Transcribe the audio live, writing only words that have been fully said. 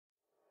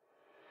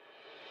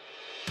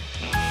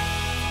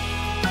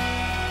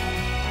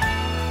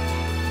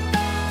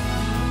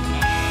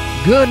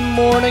Good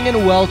morning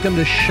and welcome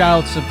to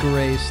Shouts of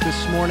Grace.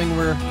 This morning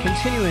we're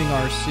continuing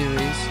our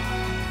series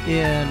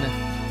in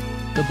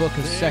the book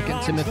of 2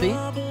 Timothy.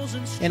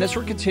 And as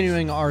we're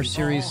continuing our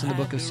series in the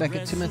book of 2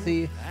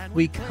 Timothy,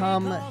 we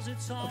come,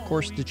 of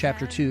course, to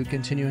chapter 2,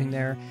 continuing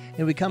there,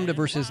 and we come to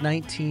verses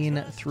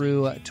 19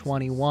 through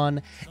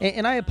 21.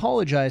 And I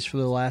apologize for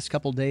the last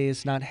couple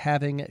days not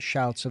having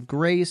Shouts of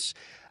Grace.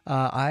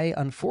 I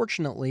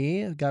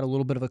unfortunately got a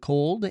little bit of a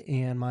cold,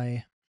 and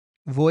my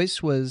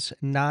voice was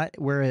not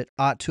where it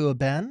ought to have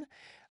been,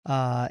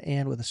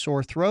 and with a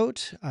sore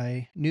throat,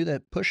 I knew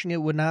that pushing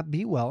it would not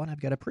be well, and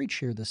I've got to preach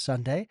here this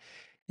Sunday.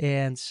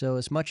 And so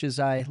as much as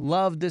I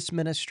love this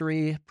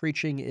ministry,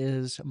 preaching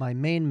is my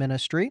main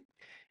ministry,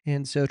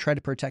 and so try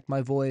to protect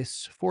my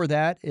voice for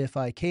that if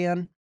I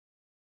can.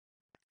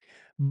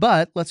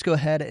 But let's go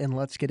ahead and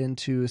let's get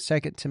into 2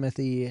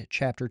 Timothy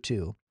chapter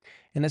 2.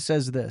 And it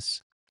says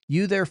this: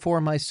 "You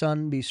therefore, my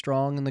son, be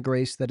strong in the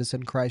grace that is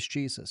in Christ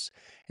Jesus.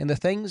 And the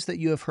things that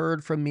you have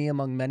heard from me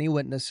among many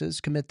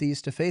witnesses, commit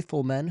these to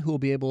faithful men who will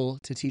be able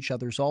to teach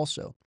others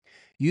also.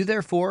 You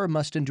therefore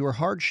must endure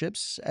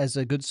hardships as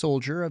a good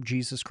soldier of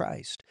Jesus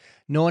Christ.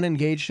 No one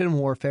engaged in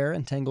warfare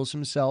entangles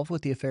himself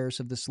with the affairs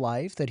of this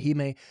life, that he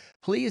may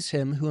please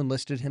him who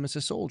enlisted him as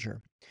a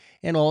soldier.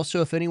 And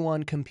also, if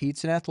anyone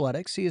competes in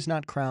athletics, he is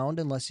not crowned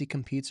unless he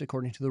competes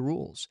according to the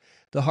rules.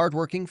 The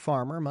hardworking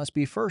farmer must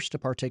be first to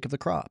partake of the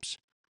crops.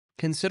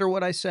 Consider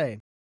what I say,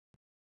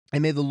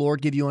 and may the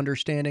Lord give you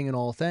understanding in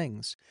all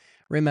things.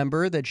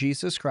 Remember that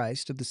Jesus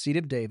Christ, of the seed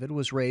of David,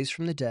 was raised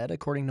from the dead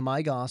according to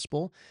my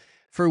gospel,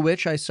 for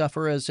which I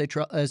suffer suffer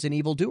trouble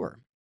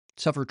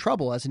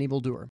as an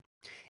evildoer,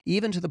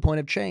 even to the point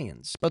of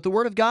chains. But the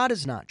word of God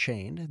is not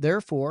chained.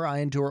 Therefore I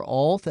endure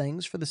all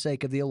things for the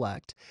sake of the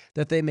elect,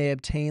 that they may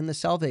obtain the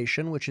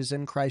salvation which is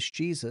in Christ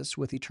Jesus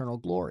with eternal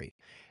glory.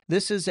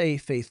 This is a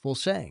faithful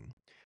saying.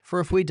 For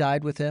if we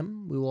died with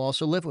him, we will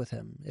also live with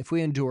him. If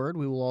we endured,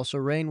 we will also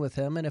reign with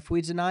him. And if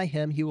we deny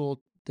him, he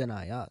will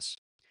deny us.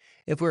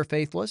 If we are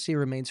faithless, he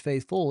remains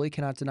faithful. He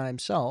cannot deny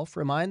himself.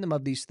 Remind them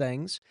of these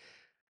things,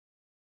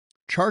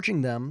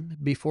 charging them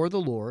before the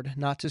Lord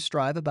not to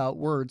strive about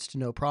words to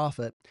no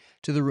profit,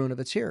 to the ruin of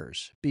its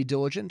hearers. Be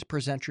diligent to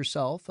present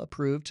yourself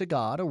approved to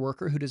God, a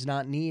worker who does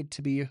not need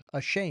to be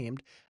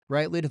ashamed,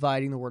 rightly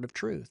dividing the word of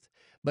truth.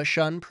 But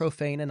shun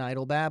profane and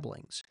idle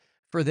babblings,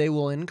 for they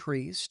will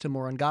increase to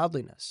more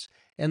ungodliness,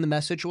 and the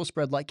message will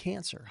spread like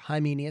cancer.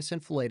 Hymenaeus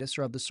and Philetus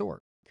are of the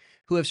sort,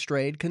 who have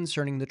strayed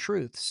concerning the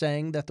truth,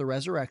 saying that the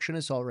resurrection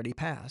is already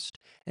past,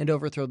 and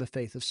overthrow the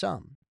faith of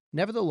some.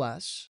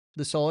 Nevertheless,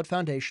 the solid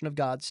foundation of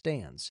God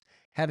stands,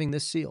 having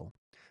this seal: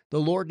 The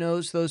Lord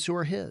knows those who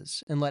are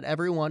his, and let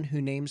everyone who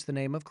names the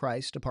name of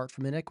Christ depart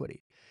from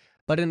iniquity.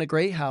 But in a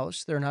great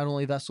house there are not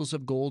only vessels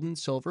of gold and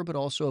silver, but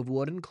also of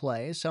wood and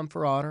clay, some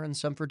for honor and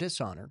some for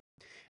dishonor.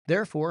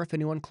 Therefore, if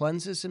anyone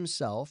cleanses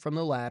himself from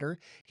the latter,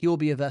 he will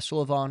be a vessel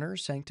of honor,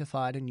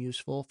 sanctified and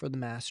useful for the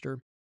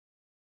master,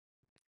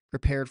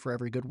 prepared for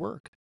every good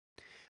work.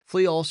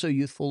 Flee also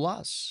youthful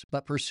lusts,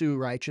 but pursue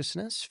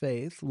righteousness,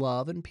 faith,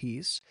 love, and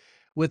peace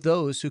with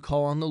those who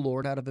call on the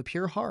Lord out of a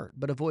pure heart,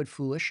 but avoid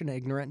foolish and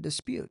ignorant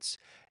disputes,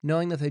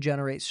 knowing that they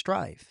generate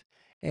strife.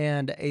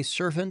 And a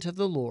servant of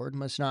the Lord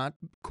must not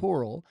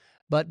quarrel,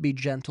 but be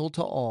gentle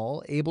to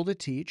all, able to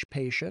teach,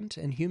 patient,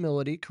 and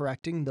humility,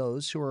 correcting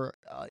those who are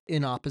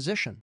in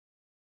opposition.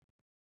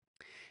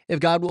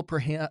 If God will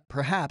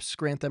perhaps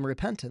grant them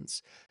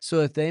repentance, so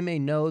that they may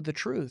know the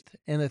truth,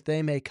 and that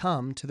they may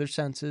come to their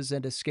senses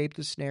and escape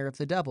the snare of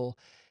the devil,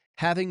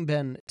 having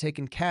been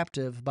taken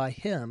captive by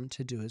him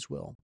to do his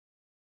will."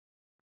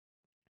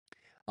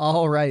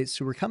 All right,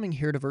 so we're coming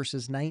here to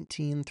verses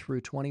 19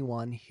 through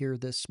 21 here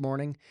this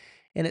morning,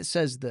 and it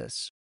says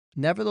this: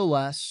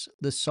 "Nevertheless,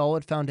 the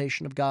solid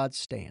foundation of God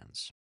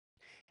stands,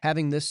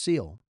 having this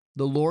seal: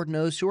 The Lord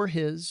knows who are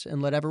his, and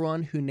let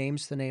everyone who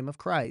names the name of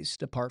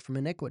Christ depart from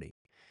iniquity.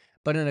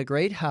 But in a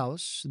great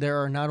house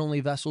there are not only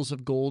vessels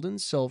of gold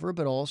and silver,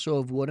 but also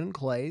of wood and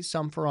clay,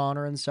 some for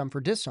honor and some for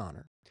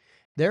dishonor.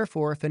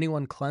 Therefore, if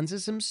anyone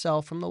cleanses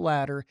himself from the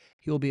latter,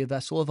 he will be a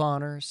vessel of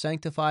honor,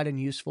 sanctified and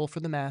useful for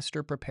the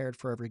master, prepared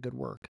for every good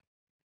work."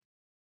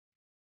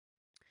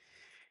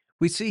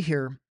 We see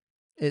here,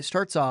 it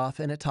starts off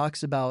and it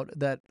talks about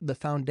that the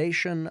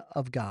foundation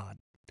of God.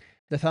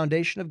 The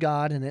foundation of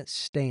God, and it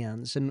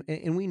stands.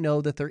 And we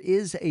know that there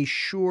is a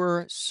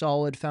sure,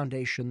 solid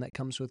foundation that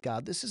comes with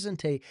God. This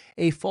isn't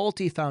a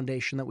faulty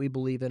foundation that we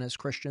believe in as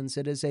Christians.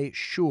 It is a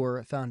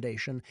sure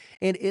foundation,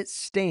 and it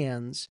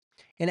stands,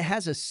 and it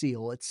has a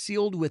seal. It's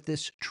sealed with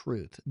this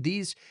truth.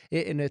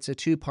 And it's a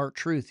two-part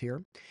truth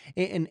here.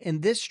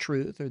 And this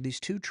truth, or these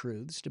two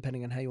truths,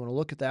 depending on how you want to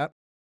look at that,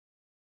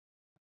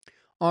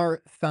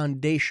 are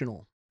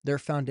foundational. They're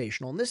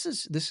foundational. And this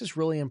is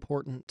really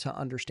important to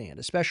understand,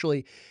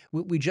 especially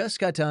we just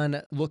got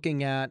done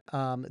looking at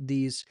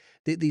these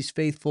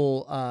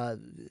faithful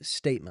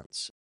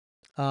statements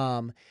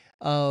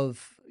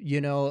of,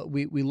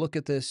 we look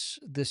at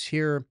this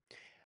here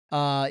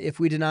If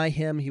we deny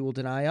him, he will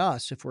deny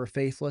us. If we're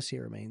faithless, he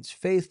remains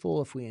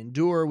faithful. If we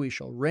endure, we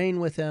shall reign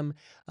with him.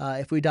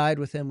 If we died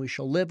with him, we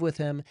shall live with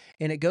him.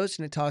 And it goes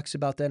and it talks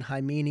about then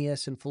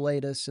Hymenaeus and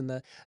Philetus and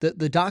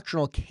the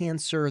doctrinal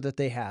cancer that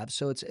they have.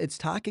 So it's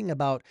talking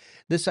about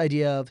this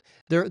idea of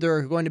there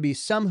are going to be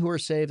some who are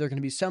saved, there are going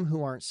to be some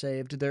who aren't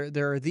saved.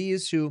 There are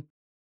these who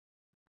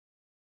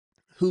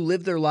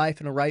live their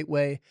life in a right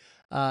way,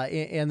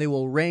 and they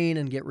will reign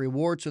and get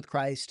rewards with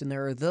Christ. And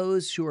there are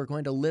those who are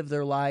going to live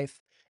their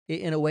life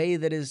in a way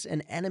that is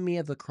an enemy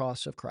of the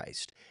cross of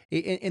Christ.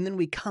 And then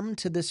we come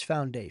to this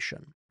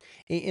foundation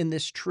in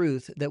this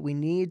truth that we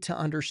need to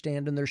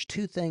understand. And there's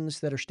two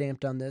things that are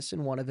stamped on this,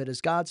 and one of it is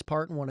God's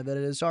part and one of it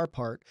is our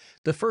part.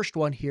 The first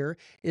one here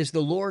is the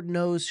Lord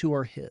knows who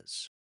are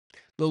his.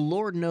 The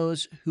Lord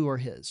knows who are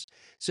his.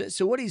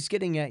 So what he's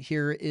getting at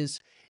here is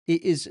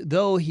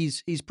though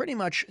he's pretty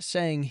much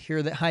saying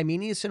here that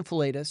Hymenaeus and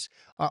Philetus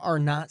are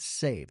not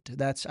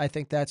saved. I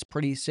think that's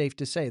pretty safe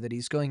to say, that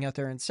he's going out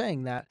there and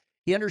saying that.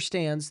 He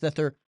understands that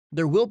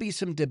there will be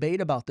some debate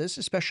about this,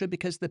 especially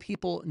because the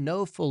people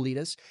know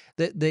Philetus,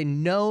 that they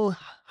know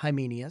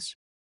Hymenaeus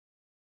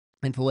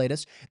and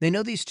Philetus. They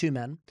know these two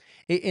men,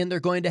 and they're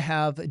going to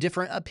have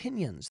different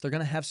opinions. They're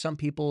going to have some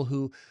people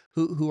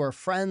who are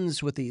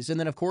friends with these. And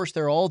then, of course,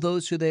 there are all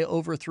those who they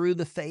overthrew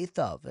the faith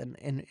of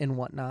and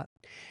whatnot.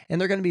 And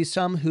there are going to be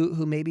some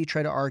who maybe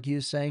try to argue,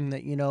 saying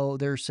that,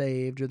 they're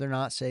saved or they're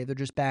not saved. They're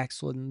just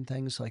backslidden,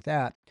 things like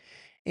that.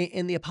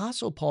 And the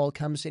Apostle Paul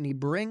comes and he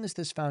brings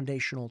this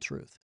foundational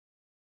truth.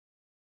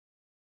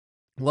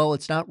 Well,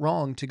 it's not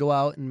wrong to go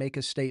out and make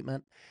a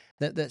statement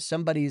that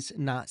somebody's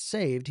not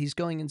saved. He's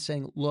going and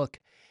saying, look,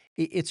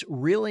 it's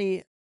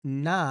really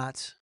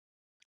not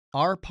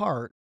our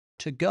part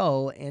to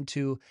go and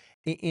to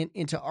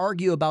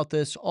argue about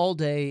this all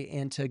day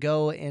and to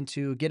go and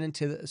to get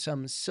into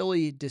some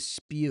silly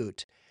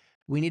dispute.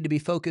 We need to be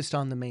focused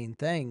on the main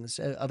things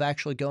of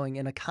actually going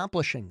and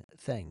accomplishing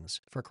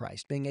things for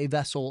Christ, being a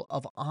vessel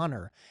of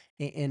honor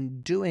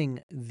in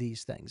doing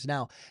these things.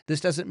 Now,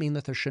 this doesn't mean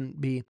that there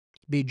shouldn't be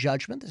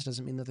judgment. This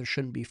doesn't mean that there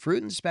shouldn't be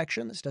fruit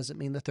inspection. This doesn't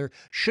mean that there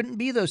shouldn't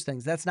be those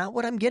things. That's not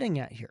what I'm getting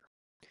at here.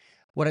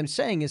 What I'm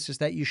saying is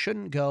that you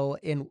shouldn't go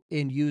and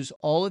use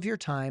all of your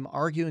time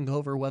arguing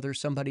over whether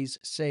somebody's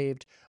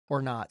saved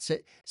or not.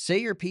 Say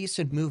your piece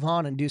and move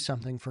on and do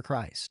something for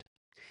Christ.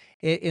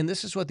 And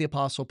this is what the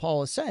Apostle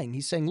Paul is saying.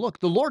 He's saying, look,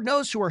 the Lord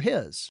knows who are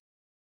his.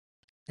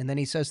 And then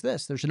he says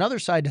this, there's another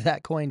side to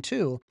that coin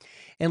too.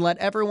 And let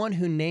everyone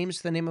who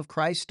names the name of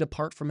Christ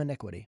depart from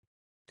iniquity.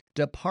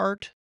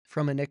 Depart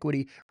from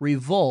iniquity.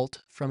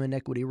 Revolt from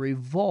iniquity.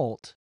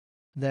 Revolt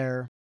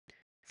there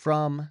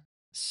from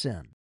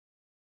sin.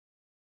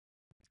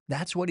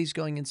 That's what he's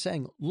going and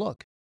saying.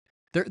 Look,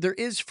 there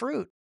is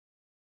fruit.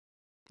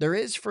 There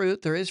is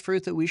fruit. There is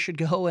fruit that we should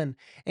go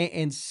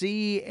and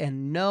see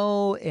and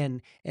know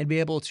and be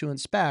able to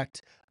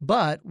inspect.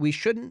 But we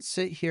shouldn't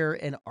sit here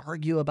and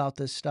argue about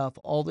this stuff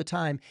all the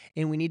time.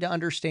 And we need to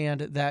understand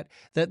that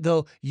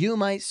though you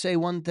might say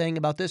one thing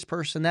about this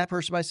person, that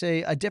person might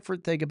say a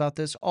different thing about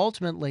this.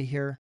 Ultimately,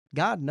 here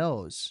God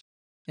knows.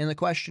 And the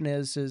question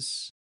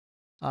is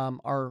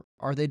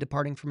are they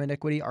departing from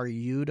iniquity? Are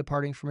you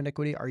departing from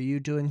iniquity? Are you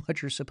doing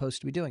what you're supposed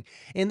to be doing?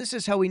 And this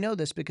is how we know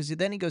this, because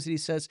then he goes and he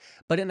says,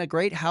 but in a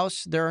great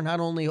house, there are not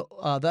only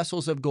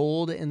vessels of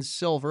gold and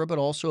silver, but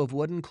also of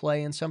wood and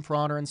clay, and some for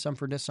honor and some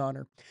for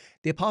dishonor.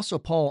 The Apostle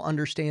Paul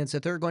understands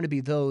that there are going to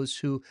be those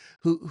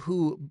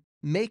who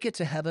make it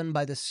to heaven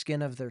by the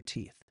skin of their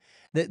teeth.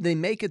 They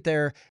make it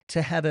there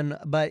to heaven,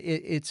 but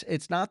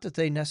it's not that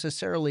they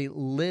necessarily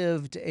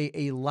lived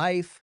a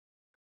life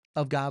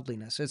of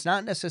godliness. It's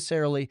not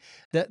necessarily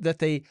that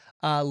they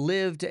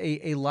lived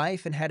a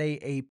life and had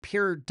a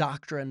pure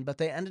doctrine, but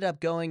they ended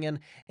up going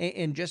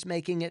and just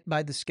making it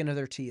by the skin of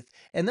their teeth.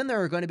 And then there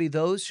are going to be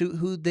those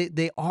who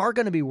they are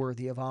going to be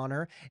worthy of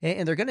honor,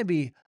 and they're going to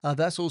be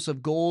vessels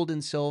of gold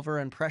and silver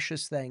and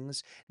precious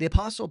things. The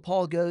Apostle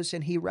Paul goes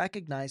and he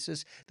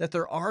recognizes that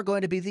there are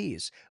going to be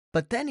these.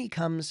 But then he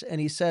comes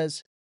and he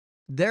says,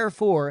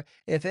 therefore,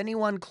 if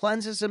anyone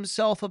cleanses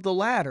himself of the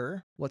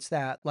latter, what's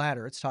that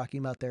latter? It's talking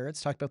about there.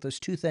 It's talking about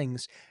those two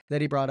things that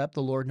he brought up.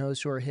 The Lord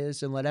knows who are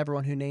his, and let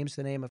everyone who names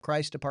the name of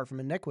Christ depart from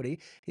iniquity.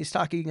 He's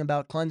talking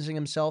about cleansing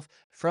himself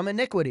from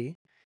iniquity.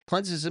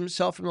 Cleanses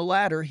himself from the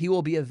latter, he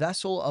will be a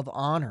vessel of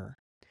honor,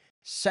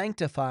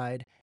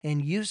 sanctified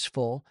and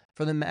useful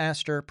for the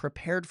master,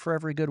 prepared for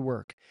every good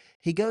work.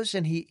 He goes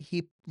and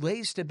he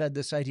lays to bed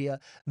this idea,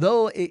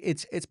 though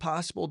it's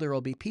possible there will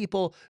be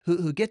people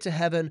who get to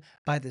heaven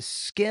by the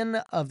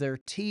skin of their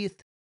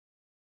teeth.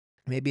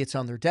 Maybe it's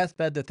on their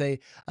deathbed that they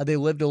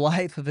lived a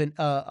life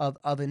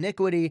of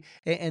iniquity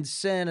and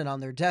sin, and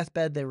on their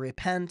deathbed they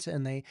repent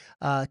and they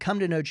come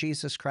to know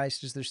Jesus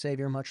Christ as their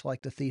Savior, much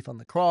like the thief on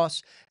the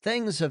cross,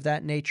 things of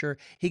that nature.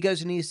 He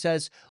goes and he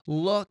says,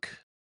 look,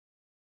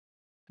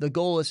 the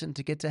goal isn't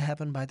to get to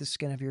heaven by the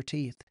skin of your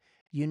teeth.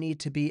 You need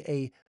to be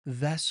a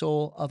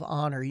vessel of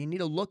honor. You need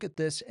to look at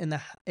this in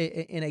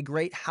a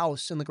great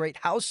house, in the great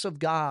house of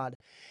God.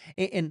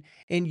 And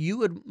you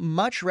would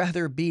much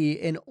rather be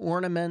an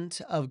ornament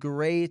of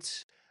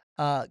great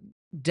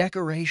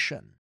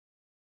decoration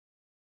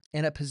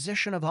in a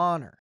position of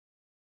honor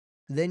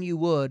than you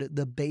would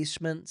the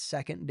basement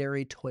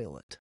secondary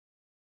toilet.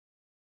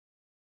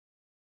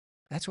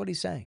 That's what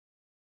he's saying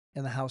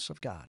in the house of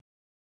God.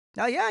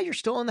 Now, yeah, you're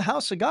still in the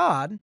house of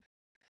God,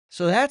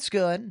 so that's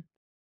good.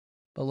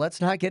 But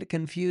let's not get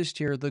confused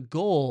here. The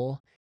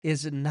goal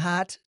is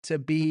not to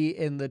be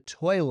in the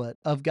toilet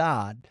of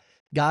God,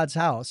 God's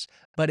house,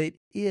 but it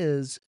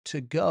is to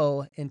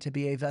go and to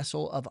be a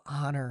vessel of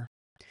honor.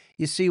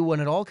 You see, when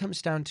it all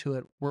comes down to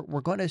it,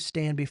 we're going to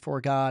stand before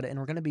God and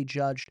we're going to be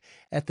judged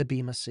at the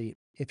Bema seat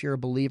if you're a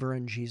believer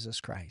in Jesus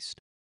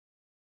Christ.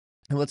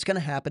 And what's going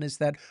to happen is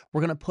that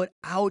we're going to put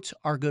out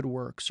our good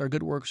works. Our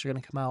good works are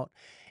going to come out,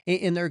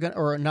 and they're going,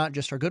 or not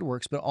just our good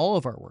works, but all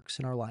of our works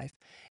in our life.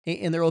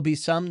 And there will be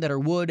some that are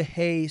wood,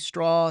 hay,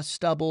 straw,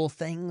 stubble,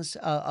 things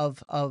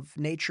of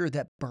nature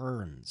that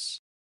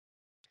burns.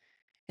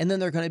 And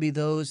then there are going to be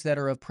those that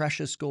are of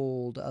precious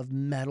gold, of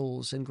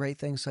metals, and great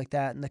things like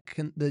that. And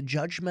the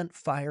judgment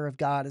fire of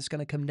God is going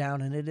to come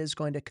down, and it is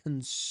going to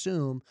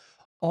consume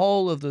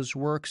all of those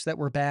works that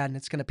were bad, and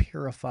it's going to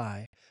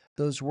purify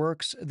those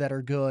works that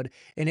are good,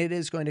 and it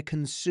is going to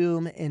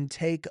consume and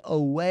take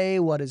away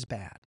what is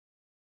bad.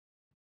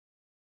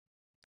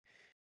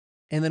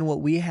 And then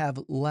what we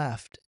have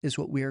left is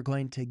what we are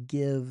going to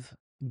give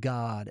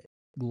God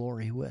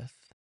glory with.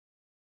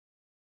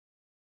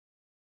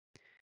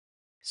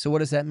 So what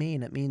does that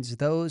mean? It means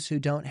those who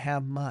don't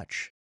have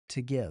much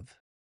to give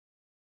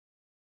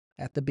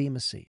at the Bema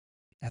seat,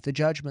 at the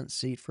judgment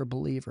seat for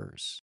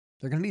believers,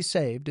 they're going to be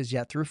saved as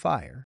yet through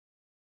fire,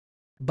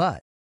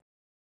 but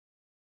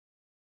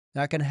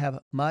not going to have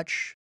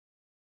much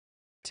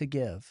to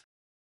give.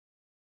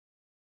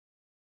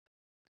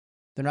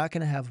 They're not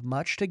going to have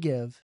much to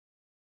give,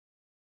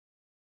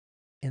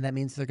 and that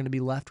means they're going to be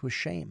left with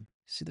shame.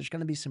 See, there's going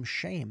to be some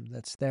shame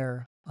that's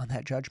there on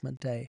that judgment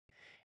day.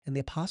 And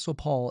the Apostle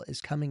Paul is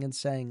coming and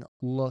saying,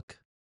 look,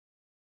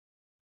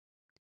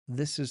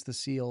 this is the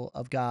seal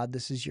of God.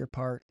 This is your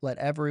part. Let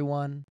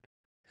everyone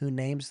who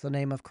names the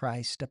name of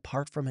Christ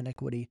depart from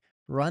iniquity,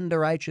 run to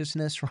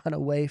righteousness, run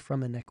away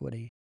from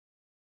iniquity.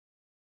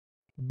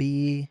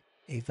 Be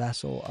a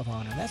vessel of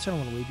honor. That's what I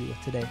want to leave you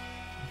with today.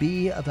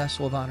 Be a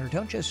vessel of honor.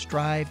 Don't just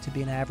strive to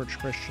be an average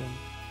Christian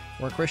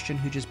or a Christian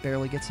who just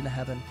barely gets into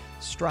heaven.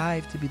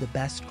 Strive to be the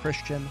best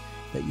Christian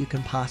that you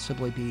can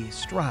possibly be.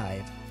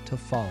 Strive to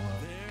follow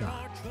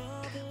God.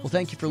 Well,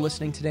 thank you for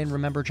listening today. And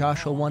remember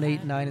Joshua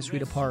 1:8-9 as we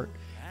depart.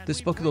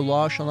 This book of the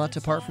law shall not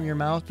depart from your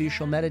mouth, but you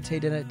shall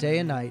meditate in it day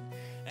and night,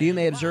 that you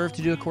may observe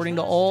to do according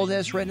to all that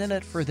is written in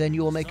it, for then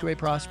you will make your way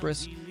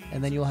prosperous,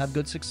 and then you will have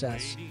good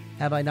success.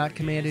 Have I not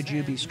commanded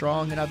you? Be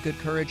strong and of good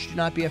courage. Do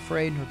not be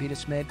afraid, nor be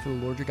dismayed, for the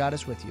Lord your God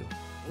is with you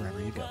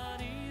wherever you go.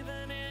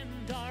 Even in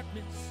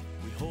darkness,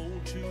 we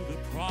hold to the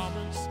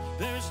promise.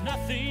 There's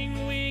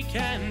nothing we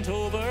can't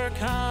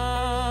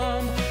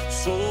overcome.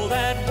 So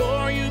that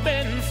war you've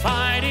been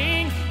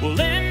fighting will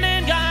end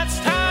in God's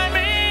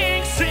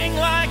timing. Sing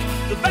like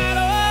the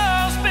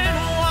battle's been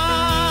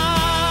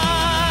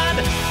won.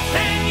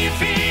 Can you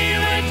feel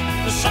it?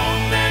 The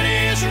song that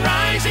is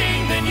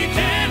rising, then you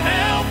can't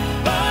help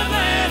but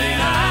let it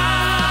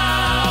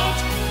out.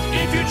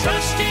 If you're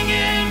trusting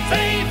in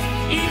faith,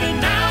 even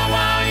now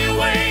while you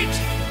wait,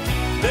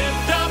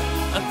 lift up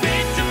a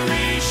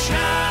victory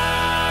shout.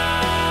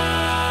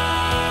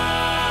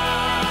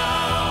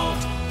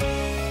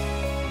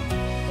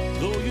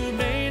 Though you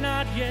may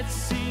not yet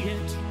see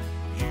it,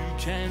 you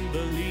can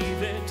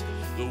believe it.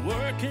 The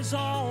work is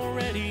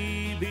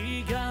already begun.